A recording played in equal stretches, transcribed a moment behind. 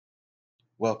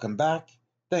Welcome back.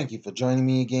 Thank you for joining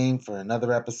me again for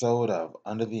another episode of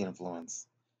Under the Influence.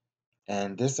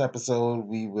 And this episode,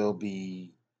 we will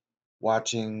be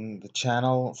watching the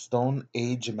channel Stone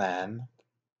Age Man.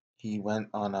 He went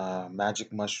on a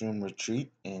magic mushroom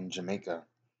retreat in Jamaica,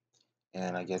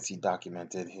 and I guess he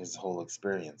documented his whole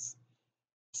experience.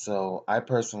 So I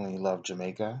personally love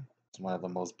Jamaica. It's one of the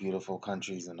most beautiful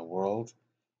countries in the world,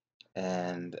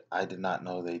 and I did not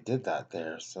know they did that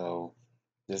there. So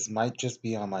this might just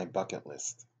be on my bucket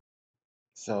list.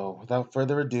 So without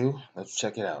further ado, let's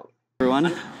check it out.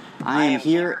 Everyone, I am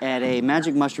here at a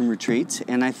magic mushroom retreat,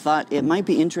 and I thought it might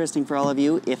be interesting for all of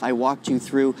you if I walked you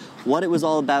through what it was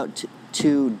all about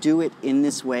to do it in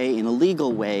this way, in a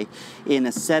legal way, in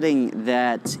a setting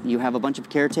that you have a bunch of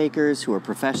caretakers who are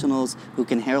professionals who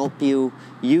can help you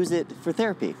use it for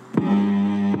therapy.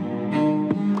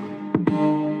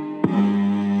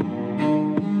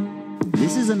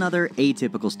 This is another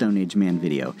atypical Stone Age Man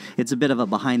video. It's a bit of a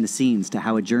behind the scenes to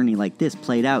how a journey like this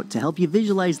played out to help you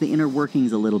visualize the inner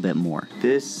workings a little bit more.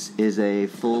 This is a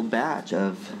full batch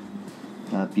of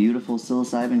beautiful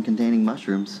psilocybin containing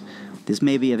mushrooms. This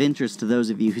may be of interest to those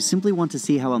of you who simply want to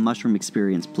see how a mushroom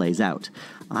experience plays out.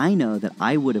 I know that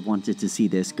I would have wanted to see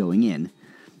this going in.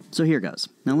 So here goes.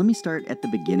 Now let me start at the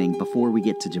beginning before we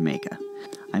get to Jamaica.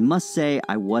 I must say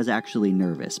I was actually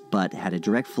nervous, but had a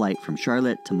direct flight from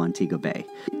Charlotte to Montego Bay.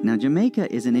 Now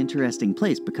Jamaica is an interesting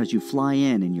place because you fly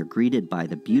in and you're greeted by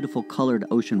the beautiful colored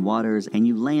ocean waters and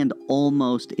you land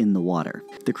almost in the water.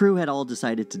 The crew had all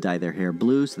decided to dye their hair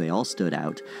blue, so they all stood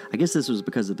out. I guess this was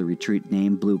because of the retreat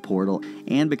name Blue Portal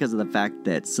and because of the fact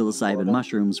that psilocybin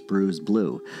mushrooms bruise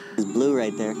blue. There's blue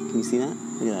right there. Can you see that?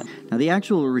 Look at that. Now the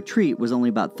actual retreat was only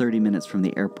about 30 minutes from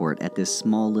the airport at this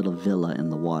small little villa in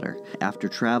the water. After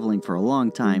traveling for a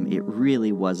long time, it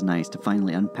really was nice to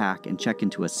finally unpack and check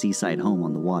into a seaside home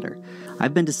on the water.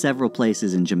 I've been to several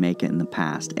places in Jamaica in the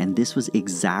past, and this was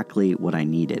exactly what I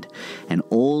needed. An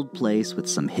old place with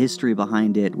some history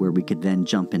behind it where we could then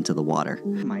jump into the water. Oh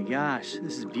my gosh,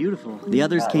 this is beautiful. The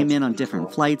others came in on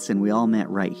different flights, and we all met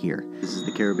right here. This is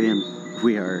the Caribbean.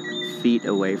 We are feet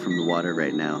away from the water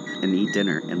right now and eat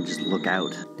dinner and just look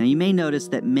out. Now you may notice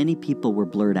that many people were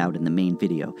blurred out in the main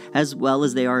video, as well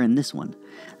as they are in this one.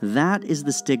 That is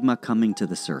the stigma coming to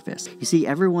the surface. You see,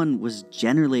 everyone was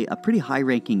generally a pretty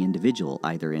high-ranking individual,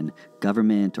 either in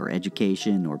government or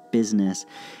education or business,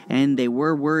 and they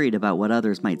were worried about what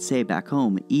others might say back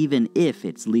home, even if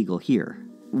it's legal here.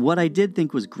 What I did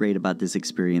think was great about this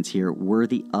experience here were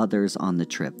the others on the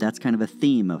trip. That's kind of a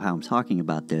theme of how I'm talking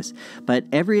about this. But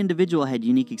every individual had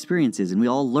unique experiences and we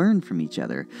all learned from each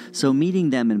other. So meeting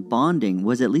them and bonding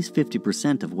was at least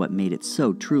 50% of what made it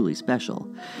so truly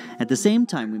special. At the same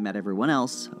time we met everyone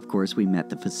else, of course we met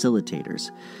the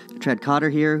facilitators. Tread Cotter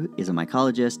here is a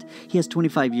mycologist. He has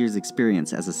 25 years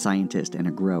experience as a scientist and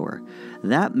a grower.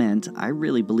 That meant I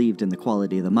really believed in the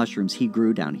quality of the mushrooms he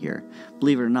grew down here.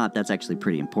 Believe it or not, that's actually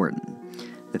pretty important.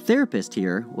 The therapist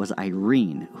here was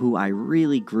Irene, who I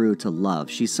really grew to love.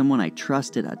 She's someone I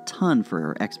trusted a ton for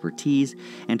her expertise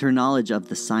and her knowledge of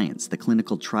the science, the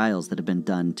clinical trials that have been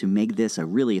done to make this a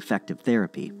really effective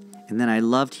therapy. And then I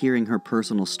loved hearing her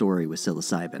personal story with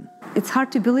psilocybin. It's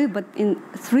hard to believe, but in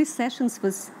 3 sessions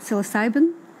with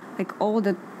psilocybin, like all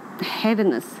the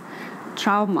heaviness,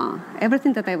 trauma,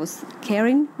 everything that I was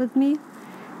carrying with me,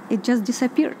 it just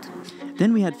disappeared.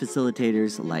 Then we had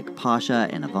facilitators like Pasha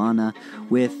and Ivana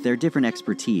with their different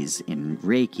expertise in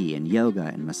Reiki and yoga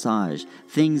and massage,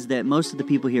 things that most of the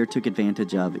people here took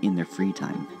advantage of in their free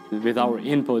time. With our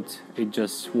input, it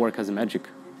just worked as a magic.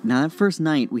 Now that first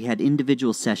night, we had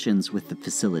individual sessions with the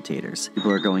facilitators.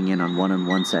 People are going in on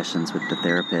one-on-one sessions with the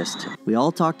therapist. We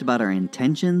all talked about our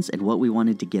intentions and what we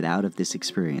wanted to get out of this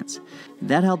experience.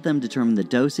 That helped them determine the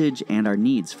dosage and our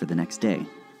needs for the next day.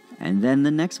 And then the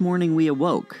next morning we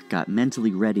awoke, got mentally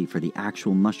ready for the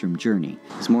actual mushroom journey.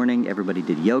 This morning everybody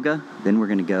did yoga, then we're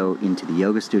going to go into the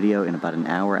yoga studio in about an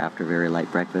hour after a very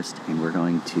light breakfast, and we're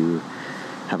going to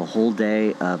have a whole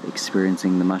day of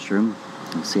experiencing the mushroom.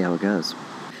 We'll see how it goes.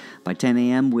 By 10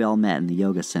 a.m. we all met in the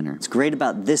yoga center. What's great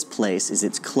about this place is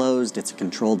it's closed, it's a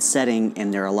controlled setting,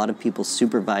 and there are a lot of people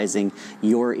supervising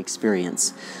your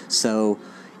experience. So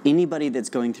anybody that's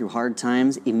going through hard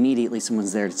times, immediately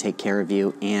someone's there to take care of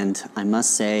you, and I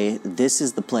must say, this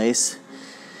is the place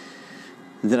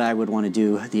that I would want to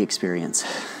do the experience.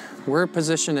 We're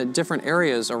positioned at different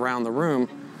areas around the room,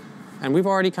 and we've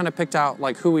already kind of picked out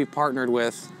like who we've partnered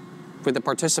with the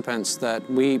participants that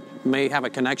we may have a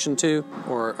connection to,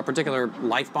 or a particular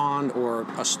life bond, or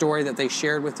a story that they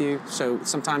shared with you. So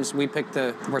sometimes we pick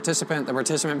the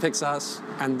participant picks us,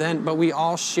 and then, but we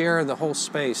all share the whole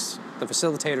space The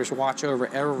facilitators watch over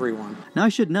everyone. Now I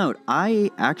should note, I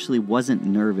actually wasn't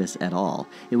nervous at all.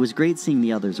 It was great seeing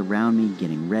the others around me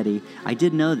getting ready. I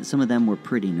did know that some of them were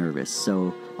pretty nervous,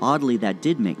 so oddly that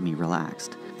did make me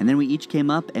relaxed. And then we each came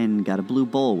up and got a blue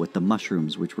bowl with the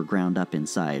mushrooms which were ground up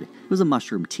inside. It was a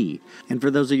mushroom tea. And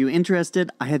for those of you interested,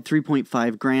 I had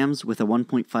 3.5 grams with a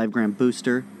 1.5 gram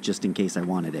booster, just in case I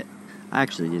wanted it. I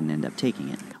actually didn't end up taking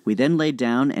it. We then laid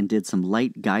down and did some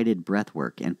light guided breath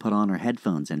work and put on our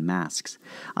headphones and masks.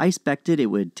 I expected it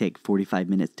would take 45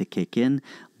 minutes to kick in,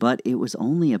 but it was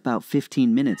only about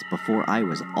 15 minutes before I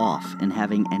was off and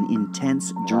having an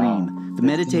intense dream. The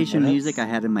meditation music I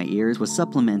had in my ears was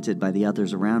supplemented by the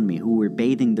others around me who were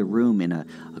bathing the room in a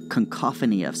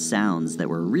cacophony of sounds that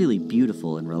were really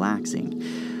beautiful and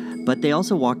relaxing. But they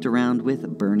also walked around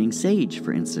with burning sage,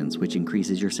 for instance, which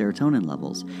increases your serotonin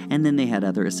levels. And then they had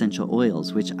other essential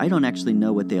oils, which I don't actually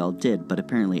know what they all did, but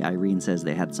apparently Irene says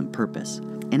they had some purpose.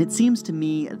 And it seems to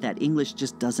me that English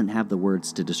just doesn't have the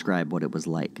words to describe what it was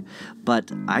like.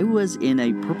 But I was in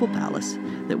a purple palace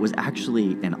that was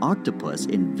actually an octopus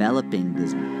enveloping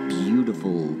this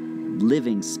beautiful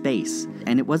living space.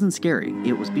 And it wasn't scary,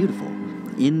 it was beautiful.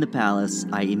 In the palace,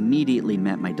 I immediately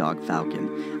met my dog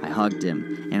Falcon. I hugged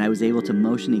him, and I was able to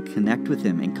emotionally connect with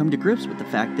him and come to grips with the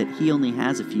fact that he only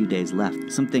has a few days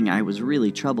left, something I was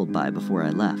really troubled by before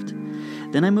I left.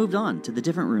 Then I moved on to the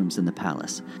different rooms in the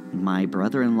palace. My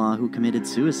brother-in-law who committed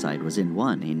suicide was in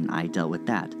one, and I dealt with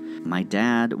that. My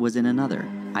dad was in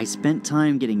another. I spent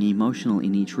time getting emotional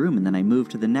in each room, and then I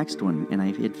moved to the next one, and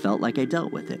it felt like I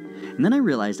dealt with it. And then I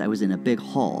realized I was in a big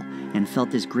hall, and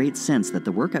felt this great sense that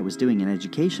the work I was doing in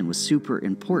education was super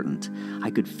important.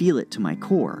 I could feel it to my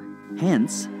core.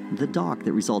 Hence, the doc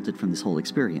that resulted from this whole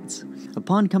experience.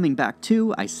 Upon coming back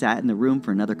to, I sat in the room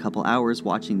for another couple hours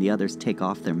watching the others take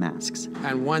off their masks.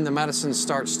 And when the medicine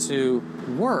starts to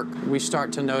work, we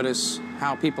start to notice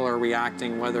how people are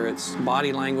reacting, whether it's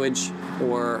body language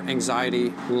or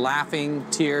anxiety, laughing,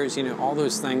 tears, all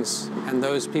those things. And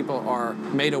those people are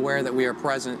made aware that we are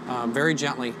present very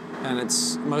gently. And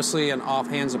it's mostly an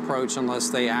offhands approach unless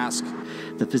they ask.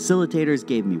 The facilitators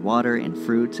gave me water and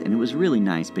fruit, and it was really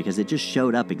nice because it just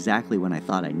showed up exactly when I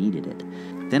thought I needed it.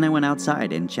 Then I went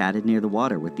outside and chatted near the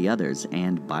water with the others,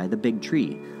 and by the big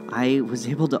tree. I was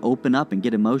able to open up and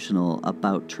get emotional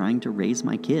about trying to raise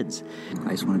my kids.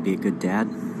 I just want to be a good dad.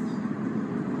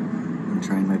 I'm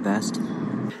trying my best.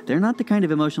 They're not the kind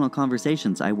of emotional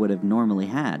conversations I would have normally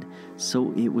had,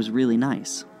 so it was really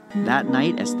nice. That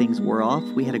night, as things wore off,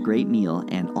 we had a great meal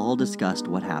and all discussed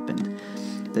what happened.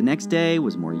 The next day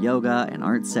was more yoga, an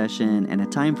art session, and a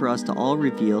time for us to all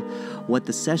reveal what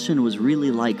the session was really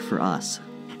like for us.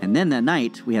 And then that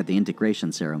night, we had the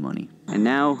integration ceremony. And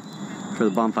now, for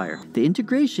the bonfire. The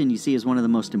integration, you see, is one of the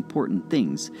most important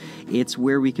things. It's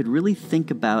where we could really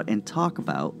think about and talk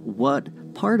about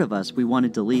what part of us we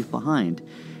wanted to leave behind,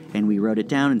 and we wrote it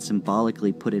down and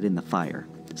symbolically put it in the fire.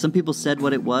 Some people said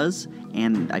what it was,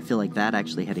 and I feel like that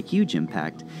actually had a huge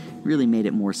impact. It really made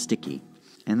it more sticky.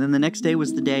 And then the next day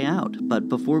was the day out. But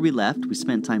before we left, we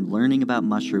spent time learning about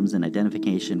mushrooms and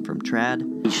identification from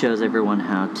Trad. He shows everyone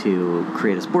how to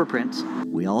create a spore print.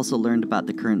 We also learned about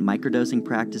the current microdosing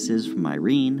practices from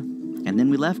Irene. And then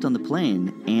we left on the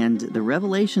plane, and the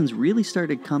revelations really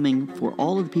started coming for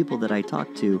all of the people that I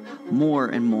talked to more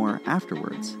and more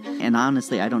afterwards. And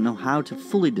honestly, I don't know how to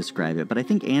fully describe it, but I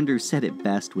think Andrew said it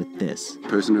best with this. The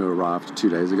person who arrived 2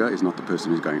 days ago is not the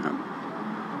person who's going home.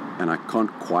 And I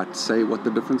can't quite say what the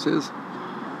difference is.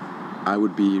 I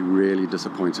would be really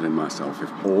disappointed in myself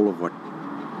if all of what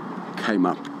came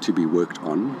up to be worked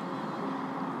on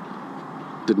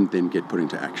didn't then get put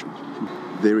into action.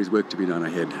 There is work to be done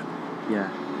ahead. Yeah.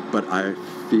 But I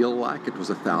feel like it was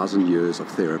 1,000 years of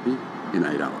therapy in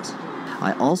 8 hours.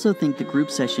 I also think the group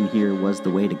session here was the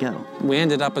way to go. We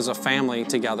ended up as a family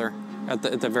together at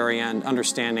the very end,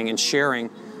 understanding and sharing.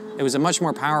 It was a much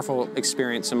more powerful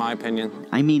experience, in my opinion.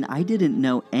 I mean, I didn't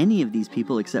know any of these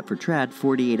people except for Trad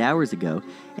 48 hours ago,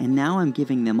 and now I'm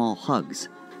giving them all hugs.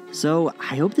 So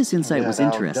I hope this insight was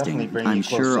interesting. I'm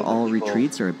sure all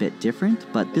retreats are a bit different,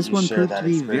 but this one proved to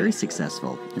be very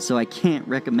successful. So I can't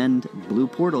recommend Blue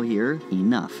Portal here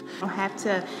enough. I don't have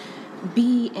to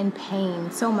be in pain,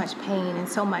 so much pain and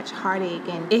so much heartache,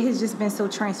 and it has just been so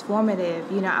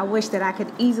transformative. I wish that I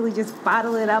could easily just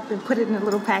bottle it up and put it in a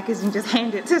little package and just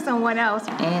hand it to someone else.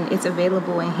 And it's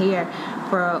available in here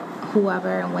for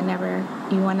whoever and whenever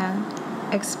you want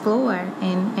to explore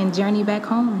and journey back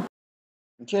home.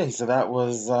 Okay, so that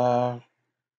was the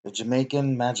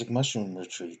Jamaican Magic Mushroom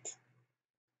Retreat.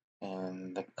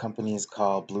 And the company is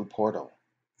called Blue Portal.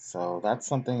 So that's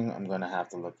something I'm going to have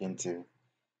to look into.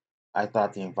 I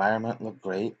thought the environment looked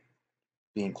great.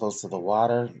 being close to the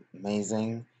water,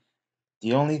 amazing.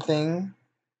 The only thing,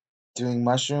 doing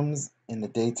mushrooms in the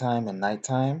daytime and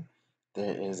nighttime,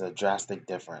 there is a drastic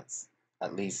difference.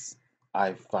 At least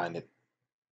I find it,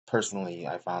 personally,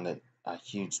 I found it a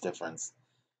huge difference.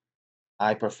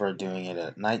 I prefer doing it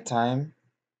at nighttime,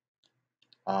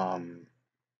 um,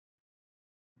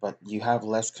 but you have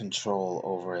less control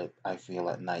over it, I feel,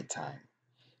 at nighttime.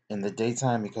 In the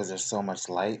daytime, because there's so much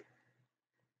light,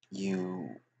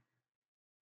 you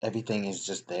everything is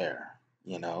just there.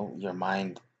 Your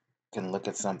mind can look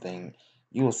at something.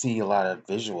 You will see a lot of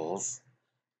visuals,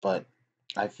 but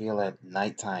I feel at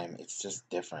nighttime it's just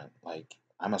different. Like,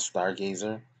 I'm a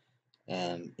stargazer,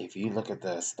 and if you look at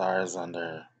the stars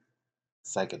under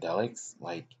psychedelics,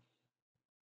 like,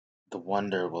 the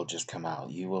wonder will just come out.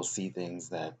 You will see things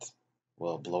that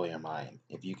will blow your mind.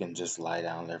 If you can just lie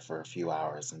down there for a few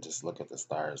hours and just look at the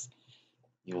stars,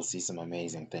 you will see some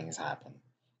amazing things happen.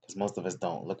 Because most of us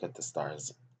don't look at the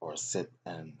stars or sit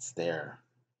and stare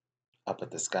up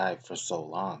at the sky for so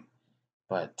long.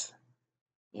 But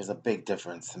there's a big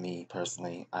difference to me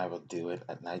personally. I would do it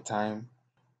at nighttime.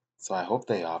 So I hope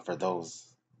they offer those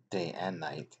day and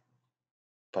night.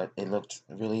 But it looked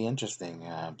really interesting.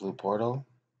 Blue Portal,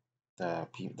 the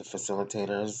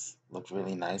facilitators looked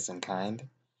really nice and kind.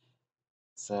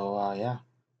 So yeah,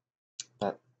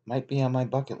 that might be on my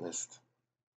bucket list.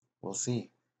 We'll see.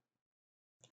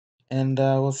 And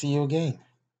we'll see you again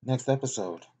next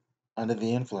episode, Under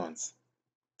the Influence.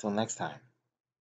 Till next time.